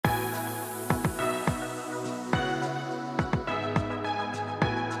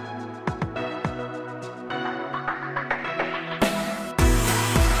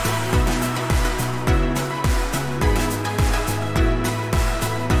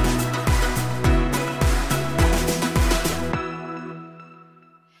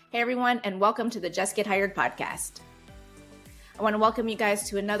everyone, and welcome to the Jess Get Hired Podcast. I want to welcome you guys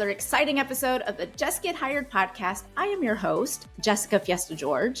to another exciting episode of the Jess Get Hired Podcast. I am your host, Jessica Fiesta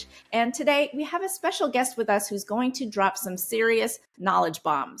George, and today we have a special guest with us who's going to drop some serious knowledge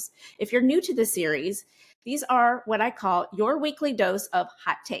bombs. If you're new to the series, these are what I call your weekly dose of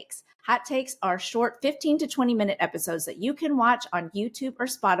hot takes. Hot takes are short 15 to 20 minute episodes that you can watch on YouTube or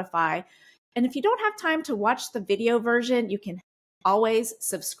Spotify. And if you don't have time to watch the video version, you can always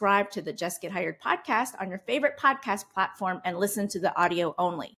subscribe to the Jess Get Hired podcast on your favorite podcast platform and listen to the audio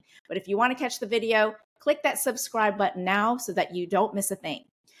only. But if you want to catch the video, click that subscribe button now so that you don't miss a thing.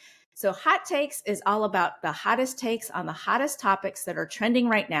 So Hot Takes is all about the hottest takes on the hottest topics that are trending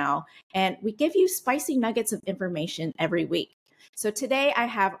right now. And we give you spicy nuggets of information every week. So today I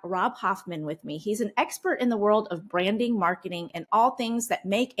have Rob Hoffman with me. He's an expert in the world of branding, marketing, and all things that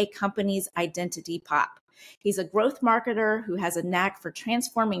make a company's identity pop. He's a growth marketer who has a knack for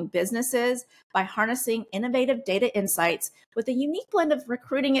transforming businesses by harnessing innovative data insights with a unique blend of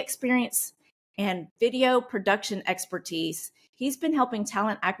recruiting experience and video production expertise. He's been helping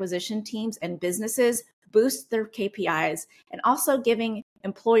talent acquisition teams and businesses boost their KPIs and also giving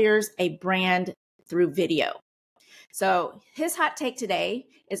employers a brand through video. So his hot take today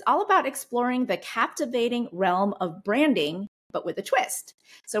is all about exploring the captivating realm of branding, but with a twist.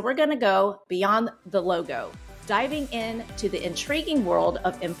 So we're going to go beyond the logo, diving into the intriguing world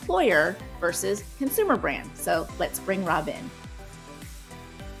of employer versus consumer brand. So let's bring Rob in.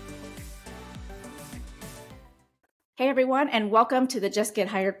 Hey everyone, and welcome to the Just Get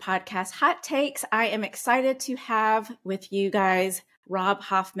Hired Podcast Hot Takes. I am excited to have with you guys Rob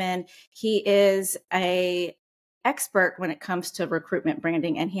Hoffman. He is an expert when it comes to recruitment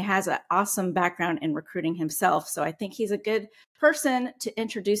branding, and he has an awesome background in recruiting himself. So I think he's a good person to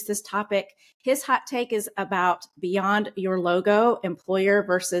introduce this topic. His hot take is about beyond your logo, employer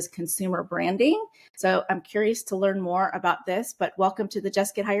versus consumer branding. So I'm curious to learn more about this, but welcome to the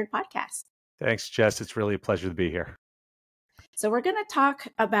Just Get Hired podcast. Thanks, Jess. It's really a pleasure to be here. So we're going to talk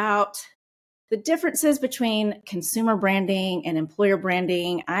about the differences between consumer branding and employer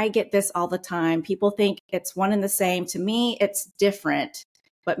branding. I get this all the time. People think it's one and the same. To me, it's different.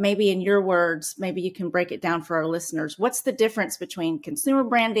 But maybe in your words, maybe you can break it down for our listeners. What's the difference between consumer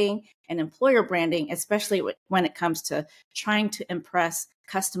branding and employer branding, especially when it comes to trying to impress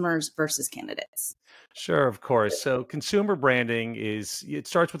customers versus candidates? Sure, of course. So consumer branding it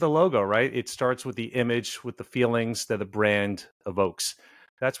starts with a logo, right? It starts with the image, with the feelings that a brand evokes.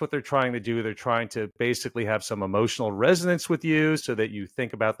 That's what they're trying to do. They're trying to basically have some emotional resonance with you so that you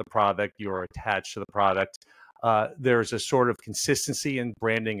think about the product, you're attached to the product. There's a sort of consistency in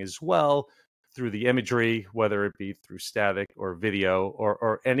branding as well through the imagery, whether it be through static or video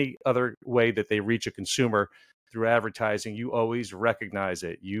or any other way that they reach a consumer through advertising. You always recognize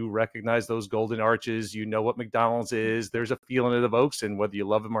it. You recognize those golden arches. You know what McDonald's is. There's a feeling it evokes, and whether you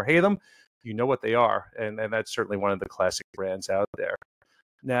love them or hate them, you know what they are. And that's certainly one of the classic brands out there.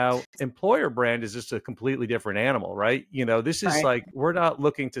 Now, employer brand is just a completely different animal, right? You know, this is like, we're not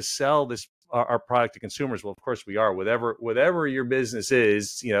looking to sell our product to consumers. Well, of course we are. Whatever your business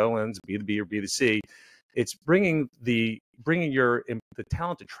is, you know, and it's B2B or B2C, it's bringing the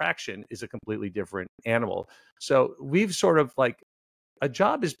talent attraction is a completely different animal. So we've sort of like, a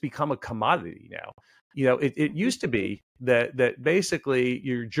job has become a commodity now. You know, it used to be that basically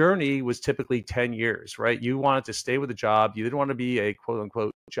your journey was typically 10 years, right? You wanted to stay with a job. You didn't want to be a quote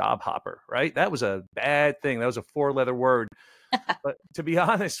unquote job hopper, right? That was a bad thing. That was a 4-letter word. But to be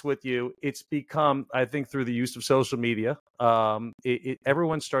honest with you, it's become, I think, through the use of social media,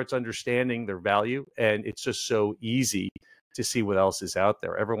 everyone starts understanding their value, and it's just so easy to see what else is out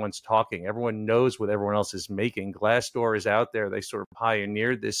there. Everyone's talking. Everyone knows what everyone else is making. Glassdoor is out there. They sort of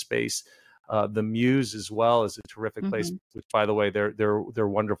pioneered this space. The Muse as well is a terrific place, which, by the way, they're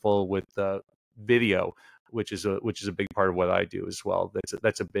wonderful with video, which is a big part of what I do as well.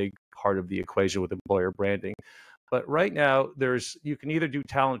 That's a big part of the equation with employer branding. But right now, you can either do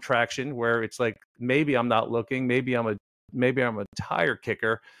talent traction, where it's like, maybe I'm not looking, maybe I'm a tire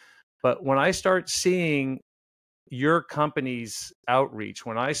kicker. But when I start seeing your company's outreach,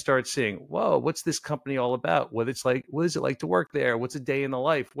 when I start seeing, whoa, what's this company all about? What is it like to work there? What's a day in the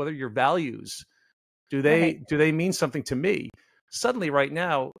life? What are your values? Do they mean something to me? Suddenly right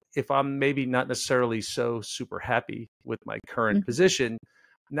now, if I'm maybe not necessarily so super happy with my current position,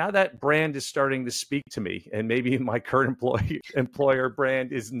 now that brand is starting to speak to me, and maybe my current employer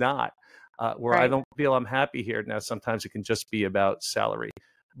brand is not, where I don't feel I'm happy here. Now, sometimes it can just be about salary.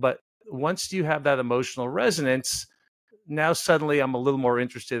 But once you have that emotional resonance, now suddenly I'm a little more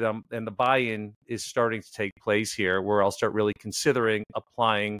interested, and the buy-in is starting to take place here, where I'll start really considering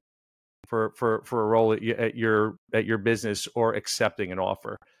applying for a role at your business or accepting an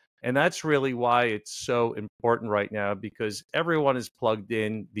offer. And that's really why it's so important right now, because everyone is plugged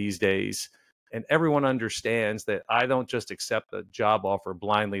in these days and everyone understands that I don't just accept a job offer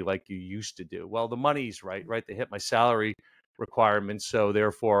blindly like you used to do. Well, the money's right? They hit my salary requirements, so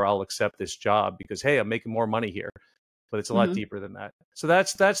therefore I'll accept this job because, hey, I'm making more money here. But it's a lot Hmm. deeper than that. So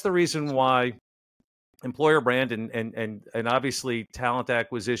that's the reason why employer brand and obviously talent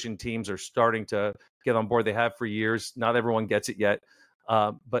acquisition teams are starting to get on board. They have for years. Not everyone gets it yet,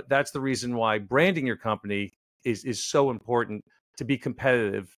 but that's the reason why branding your company is so important to be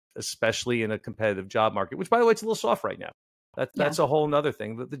competitive, especially in a competitive job market. Which, by the way, it's a little soft right now. Yeah. That's a whole nother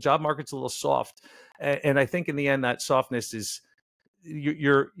thing. The job market's a little soft, and I think in the end that softness is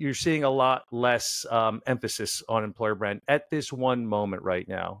you're seeing a lot less emphasis on employer brand at this one moment right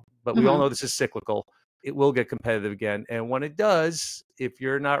now. But we all Hmm. know this is cyclical. It will get competitive again, and when it does, if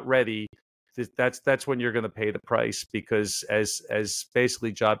you're not ready, that's when you're going to pay the price. Because as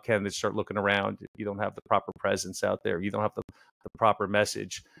basically job candidates start looking around, if you don't have the proper presence out there, you don't have the proper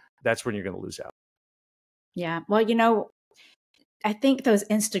message, that's when you're going to lose out. Yeah. Well, I think those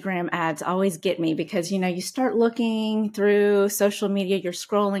Instagram ads always get me because, you start looking through social media, you're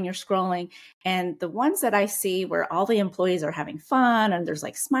scrolling. And the ones that I see where all the employees are having fun and there's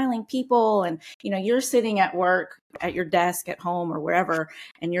like smiling people and, you're sitting at work at your desk at home or wherever,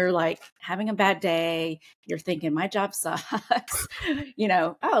 and you're like having a bad day. You're thinking my job sucks,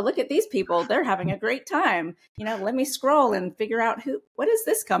 oh, look at these people. They're having a great time. Let me scroll and figure out what is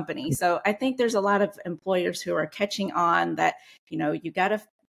this company? So I think there's a lot of employers who are catching on that you got to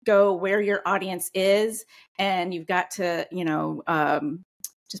go where your audience is, and you've got to,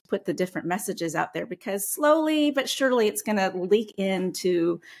 just put the different messages out there, because slowly but surely it's going to leak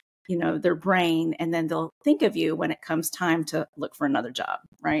into, their brain, and then they'll think of you when it comes time to look for another job.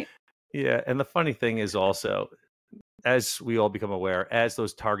 Right. Yeah, and the funny thing is also, as we all become aware, as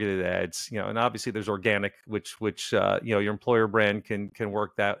those targeted ads, and obviously there's organic, which your employer brand can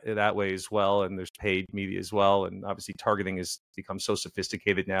work that way as well, and there's paid media as well, and obviously targeting has become so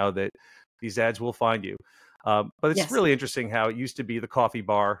sophisticated now that these ads will find you. But it's Yes. really interesting how it used to be the coffee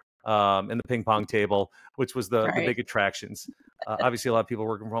bar and the ping pong table, which was the Right. big attractions. Obviously, a lot of people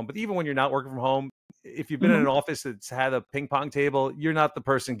working from home, but even when you're not working from home, if you've been in Hmm. an office that's had a ping pong table, you're not the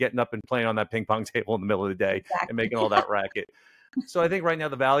person getting up and playing on that ping pong table in the middle of the day and making Exactly. all that racket. So I think right now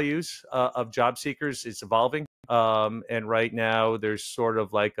the values of job seekers is evolving. And right now there's sort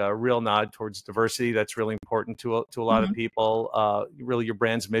of like a real nod towards diversity. That's really important to a lot of Hmm. people, really your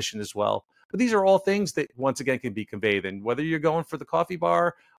brand's mission as well. But these are all things that once again can be conveyed. And whether you're going for the coffee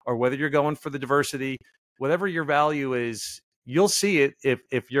bar or whether you're going for the diversity, whatever your value is, you'll see it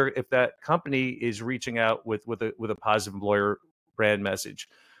if that company is reaching out with a positive employer brand message.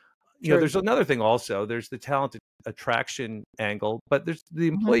 True. There's another thing also. There's the talent attraction angle, but there's the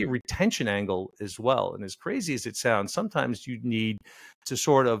Hmm. employee retention angle as well. And as crazy as it sounds, sometimes you need to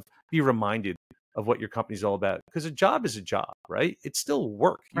sort of be reminded of what your company's all about, because a job is a job, right? It's still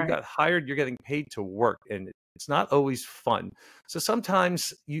work. You Right. got hired, you're getting paid to work, and it's not always fun. So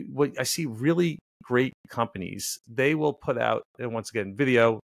sometimes what I see really great companies, they will put out, and once again,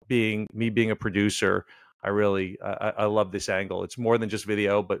 video, being me being a producer, I love this angle. It's more than just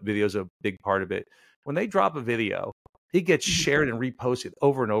video, but video is a big part of it. When they drop a video, it gets Mhm. shared and reposted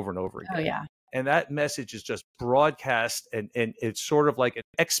over and over and over Oh, again. yeah. And that message is just broadcast, and it's sort of like an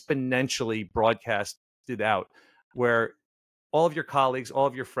exponentially broadcasted out, where all of your colleagues, all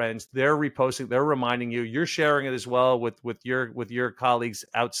of your friends, they're reposting, they're reminding you, you're sharing it as well with your colleagues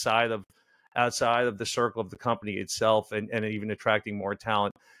outside of the circle of the company itself, and even attracting more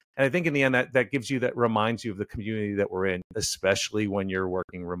talent. And I think in the end that gives you, that reminds you of the community that we're in, especially when you're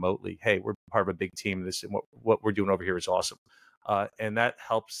working remotely. Hey, we're part of a big team. This and what we're doing over here is awesome. And that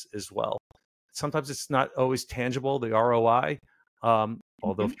helps as well. Sometimes it's not always tangible, the ROI.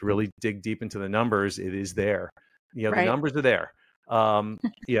 Although if Mhm. you really dig deep into the numbers, it is there. The Right. numbers are there. And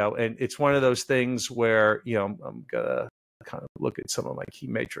it's one of those things where, I'm gonna kind of look at some of my key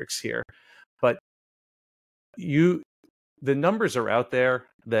metrics here, but you the numbers are out there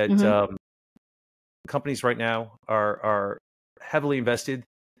that Mhm. companies right now are heavily invested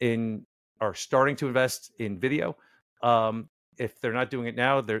in, are starting to invest in video. If they're not doing it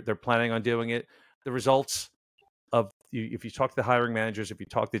now, they're planning on doing it. The results of if you talk to the hiring managers, if you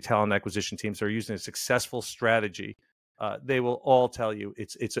talk to talent acquisition teams that are using a successful strategy, they will all tell you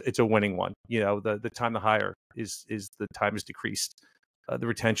it's a winning one. The time to hire is the time is decreased. The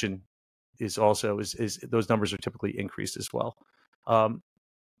retention is also is those numbers are typically increased as well. Um,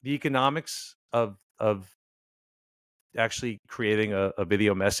 the economics of actually creating a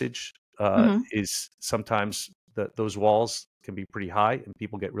video message Hmm. is sometimes those walls can be pretty high and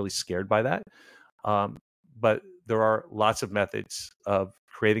people get really scared by that. Um, but there are lots of methods of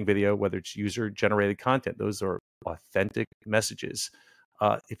creating video, whether it's user generated content. Those are authentic messages.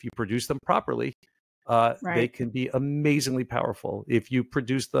 If you produce them properly, they Right. can be amazingly powerful. If you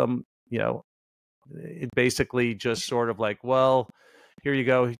produce them, it basically just sort of like, well, here you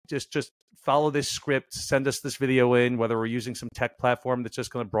go, just follow this script, send us this video in, whether we're using some tech platform that's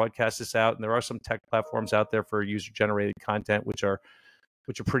just going to broadcast this out. And there are some tech platforms out there for user generated content, which are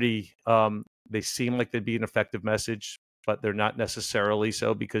pretty, they seem like they'd be an effective message, but they're not necessarily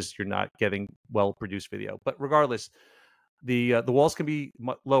so, because you're not getting well produced video. But regardless, the walls can be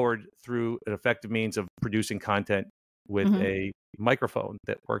lowered through an effective means of producing content with Hmm. a microphone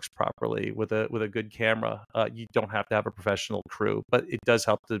that works properly, with a good camera. You don't have to have a professional crew, but it does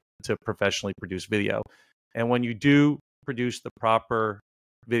help to professionally produce video. And when you do produce the proper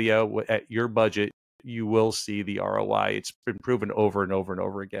video at your budget, you will see the ROI. It's been proven over and over and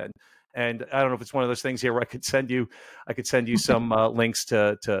over again. And I don't know if it's one of those things here where I could send you some links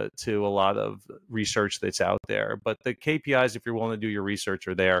to a lot of research that's out there. But the KPIs, if you're willing to do your research,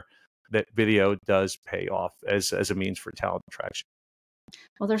 are there. That video does pay off as a means for talent attraction.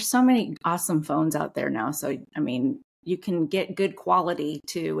 Well, there's so many awesome phones out there now. So, I mean, you can get good quality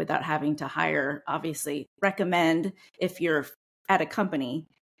too without having to hire. Obviously, recommend if you're at a company,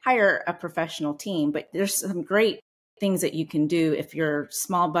 hire a professional team. But there's some great things that you can do if you're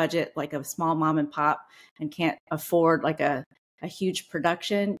small budget, like a small mom and pop, and can't afford like a huge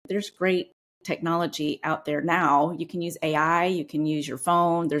production. There's great technology out there now. You can use AI, you can use your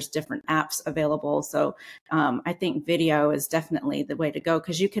phone. There's different apps available. So I think video is definitely the way to go,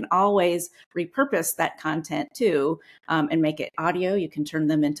 because you can always repurpose that content too, and make it audio. You can turn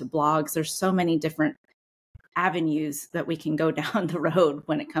them into blogs. There's so many different avenues that we can go down the road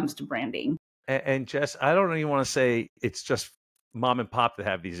when it comes to branding. And Jess, I don't even want to say it's just mom and pop that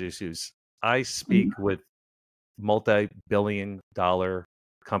have these issues. I speak Mm-hmm. with multi-billion-dollar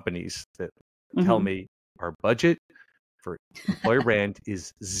companies that tell Mm-hmm. me our budget for employer brand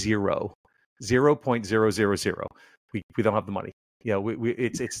is 0.000. We don't have the money.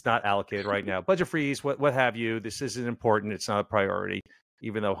 It's not allocated right now. Budget freeze, what have you. This isn't important. It's not a priority,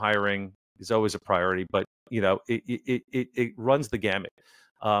 even though hiring is always a priority. But it runs the gamut.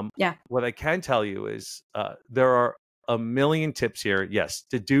 Yeah. What I can tell you is there are a million tips here. Yes,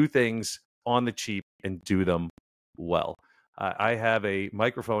 to do things on the cheap and do them well. I have a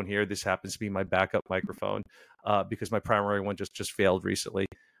microphone here. This happens to be my backup microphone because my primary one just failed recently.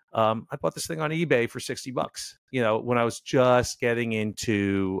 I bought this thing on eBay for $60. When I was just getting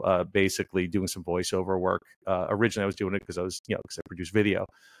into basically doing some voiceover work. Originally, I was doing it because because I produce video.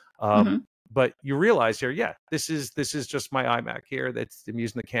 Mm-hmm. But you realize here, this is just my iMac here. I'm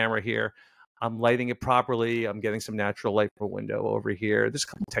using the camera here. I'm lighting it properly. I'm getting some natural light from a window over here. There's a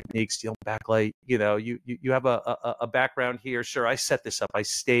couple techniques, backlight. You have a background here. Sure, I set this up. I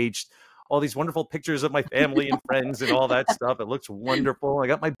staged all these wonderful pictures of my family and friends and all that stuff. It looks wonderful. I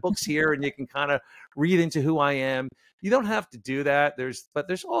got my books here, and you can kind of read into who I am. You don't have to do that. There's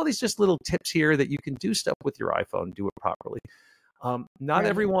all these just little tips here that you can do stuff with your iPhone and do it properly. Not Right.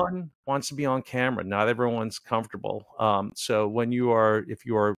 everyone wants to be on camera. Not everyone's comfortable. So if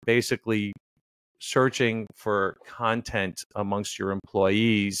you are basically searching for content amongst your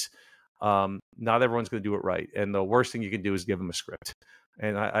employees, not everyone's going to do it right. And the worst thing you can do is give them a script.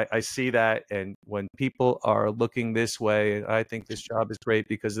 And I see that. And when people are looking this way, I think this job is great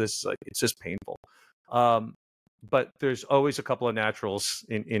because it's just painful. But there's always a couple of naturals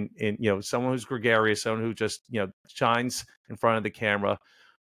in someone who's gregarious, someone who just shines in front of the camera.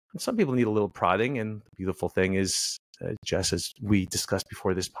 And some people need a little prodding. And the beautiful thing is, Jess, as we discussed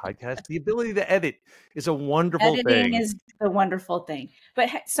before this podcast, the ability to edit is a wonderful Editing thing. is the wonderful thing. But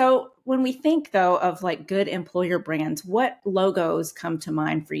so when we think though of like good employer brands, what logos come to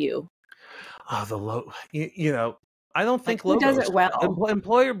mind for you? Oh, the logo. I don't think Like who does logos. it well?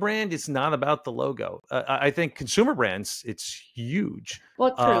 Employer brand is not about the logo. I think consumer brands, it's huge.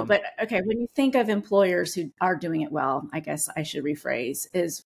 Well, true. But okay, when you think of employers who are doing it well, I guess I should rephrase,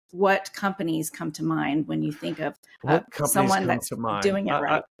 is what companies come to mind when you think of What companies someone come that's to mind? doing it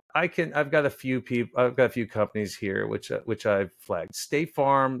right? I've got a few people. I've got a few companies here which I've flagged. State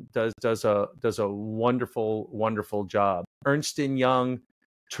Farm does a wonderful job. Ernst & Young,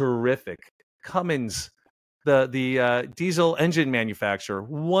 terrific. Cummins, the diesel engine manufacturer,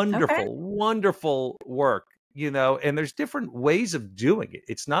 wonderful work. And there's different ways of doing it.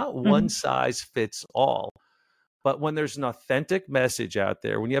 It's not one size fits all. But when there's an authentic message out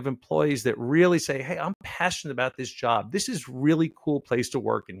there, when you have employees that really say, hey, I'm passionate about this job, this is really cool place to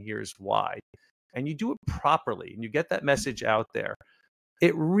work, and here's why, and you do it properly and you get that message out there,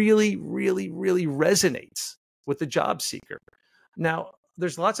 it really, really, really resonates with the job seeker. Now,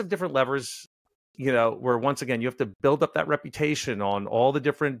 there's lots of different levers, where once again, you have to build up that reputation on all the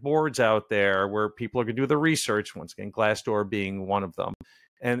different boards out there where people are going to do the research. Once again, Glassdoor being one of them.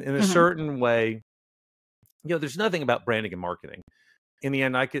 And in a certain way, there's nothing about branding and marketing. In the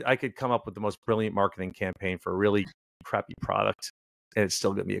end, I could come up with the most brilliant marketing campaign for a really crappy product, and it's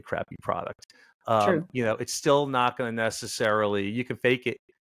still going to be a crappy product. True. It's still not going to necessarily, you can fake it,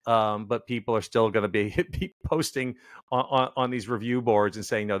 but people are still going to be posting on these review boards and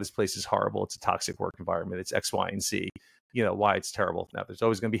saying, no, this place is horrible. It's a toxic work environment. It's X, Y, and Z, why it's terrible. Now, there's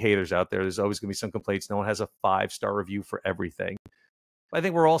always going to be haters out there. There's always going to be some complaints. No one has a 5-star review for everything. I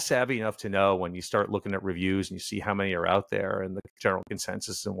think we're all savvy enough to know when you start looking at reviews and you see how many are out there and the general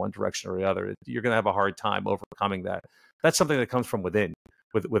consensus in one direction or the other, you're going to have a hard time overcoming that. That's something that comes from within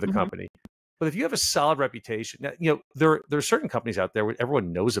with a company. But if you have a solid reputation, now, there are certain companies out there where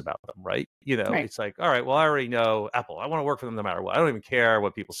everyone knows about them, right? Right. It's like, all right, well, I already know Apple. I want to work for them no matter what. I don't even care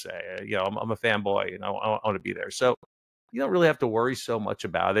what people say. I'm a fanboy, I want to be there. So you don't really have to worry so much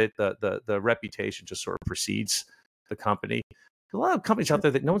about it. The reputation just sort of precedes the company. A lot of companies out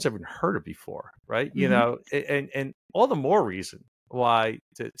there that no one's ever heard of before, right? And all the more reason why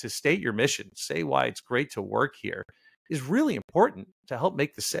to state your mission, say why it's great to work here, is really important to help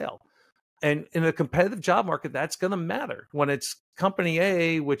make the sale. And in a competitive job market, that's going to matter. When it's company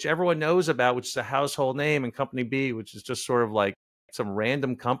A, which everyone knows about, which is a household name, and company B, which is just sort of like some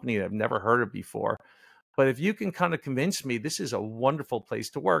random company that I've never heard of before. But if you can kind of convince me this is a wonderful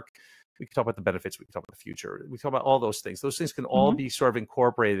place to work, we can talk about the benefits, we can talk about the future, we can talk about all those things. Those things can all be sort of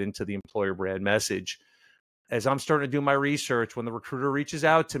incorporated into the employer brand message. As I'm starting to do my research, when the recruiter reaches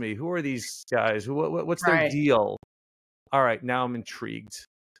out to me, who are these guys? What's their deal? All right, now I'm intrigued.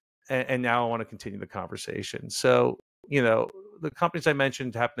 And now I want to continue the conversation. So, the companies I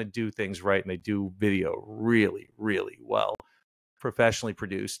mentioned happen to do things right, and they do video really, really well, professionally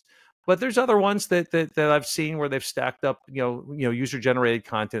produced. But there's other ones that I've seen where they've stacked up, user generated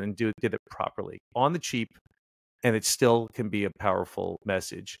content and did it properly on the cheap, and it still can be a powerful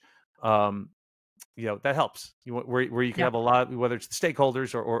message. That helps. Where you can have a lot, whether it's the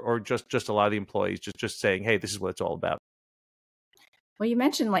stakeholders or just a lot of the employees, just saying, hey, this is what it's all about. Well, you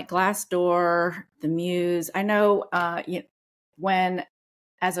mentioned like Glassdoor, the Muse. I know when,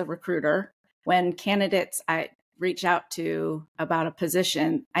 as a recruiter, when candidates I reach out to about a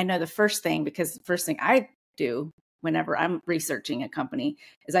position, I know the first thing I do whenever I'm researching a company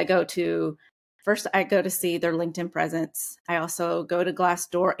is I go to see their LinkedIn presence. I also go to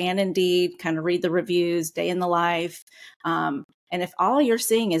Glassdoor and Indeed, kind of read the reviews, day in the life. And if all you're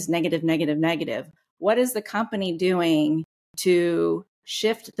seeing is negative, negative, negative, what is the company doing to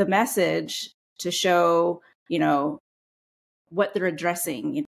shift the message to show, what they're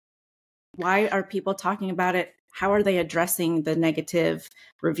addressing? Why are people talking about it? How are they addressing the negative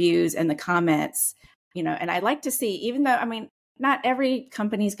reviews and the comments? And I like to see, even though, not every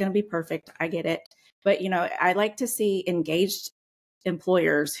company is going to be perfect. I get it. But, I like to see engaged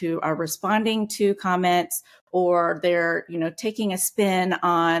employers who are responding to comments, or they're, taking a spin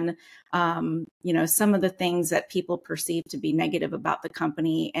on, some of the things that people perceive to be negative about the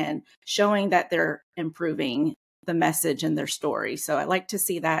company and showing that they're improving the message in their story. So I like to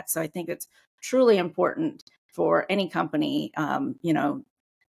see that. So I think it's truly important for any company,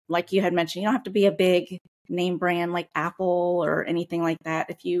 like you had mentioned, you don't have to be a big name brand like Apple or anything like that.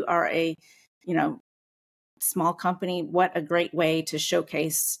 If you are a, small company, what a great way to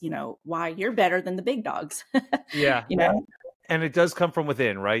showcase, why you're better than the big dogs. Yeah. And it does come from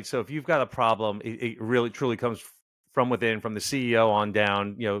within, right? So if you've got a problem, it really truly comes from within, from the CEO on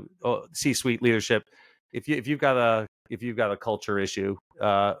down, C-suite leadership. If you've got a culture issue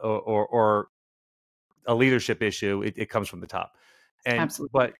or a leadership issue, it comes from the top. And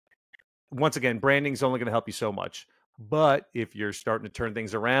Absolutely. But once again, branding is only going to help you so much. But if you're starting to turn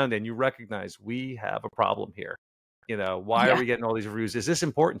things around and you recognize we have a problem here, why are we getting all these reviews? Is this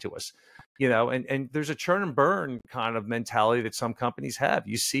important to us? And there's a churn and burn kind of mentality that some companies have.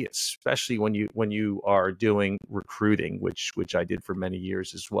 You see it, especially when you are doing recruiting, which I did for many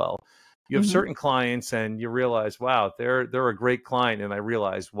years as well. You have certain clients and you realize, wow, they're a great client, and I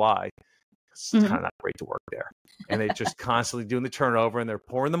realize why. It's kind of not great to work there. And they're just constantly doing the turnover, and they're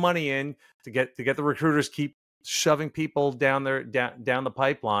pouring the money in to get the recruiters keep shoving people down the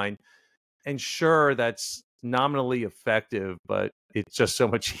pipeline. And sure, that's nominally effective, but it's just so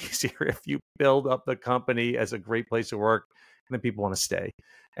much easier if you build up the company as a great place to work, and then people want to stay.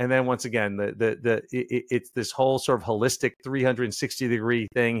 And then once again, it's this whole sort of holistic 360-degree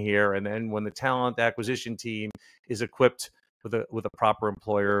thing here. And then when the talent acquisition team is equipped with a proper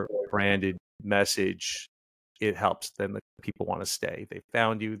employer branded message, it helps. Then the people want to stay. They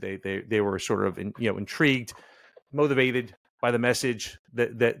found you. They were sort of intrigued, motivated by the message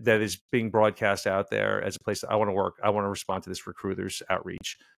that is being broadcast out there as a place that I want to work. I want to respond to this recruiter's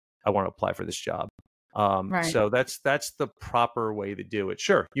outreach. I want to apply for this job. Right. So that's the proper way to do it.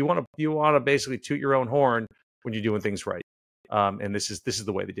 Sure, you want to basically toot your own horn when you're doing things right. And this is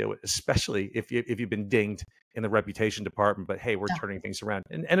the way to do it, especially if you've been dinged in the reputation department. But hey, we're turning things around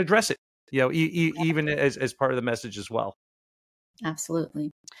and address it. Even as part of the message as well.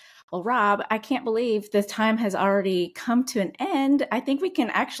 Absolutely. Well, Rob, I can't believe the time has already come to an end. I think we can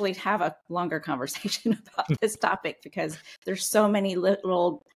actually have a longer conversation about this topic because there's so many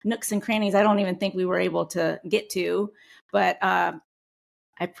little nooks and crannies I don't even think we were able to get to. But I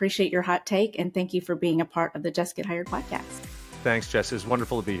appreciate your hot take and thank you for being a part of the Jess Get Hired podcast. Thanks, Jess. It's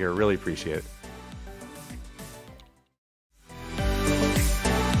wonderful to be here. Really appreciate it.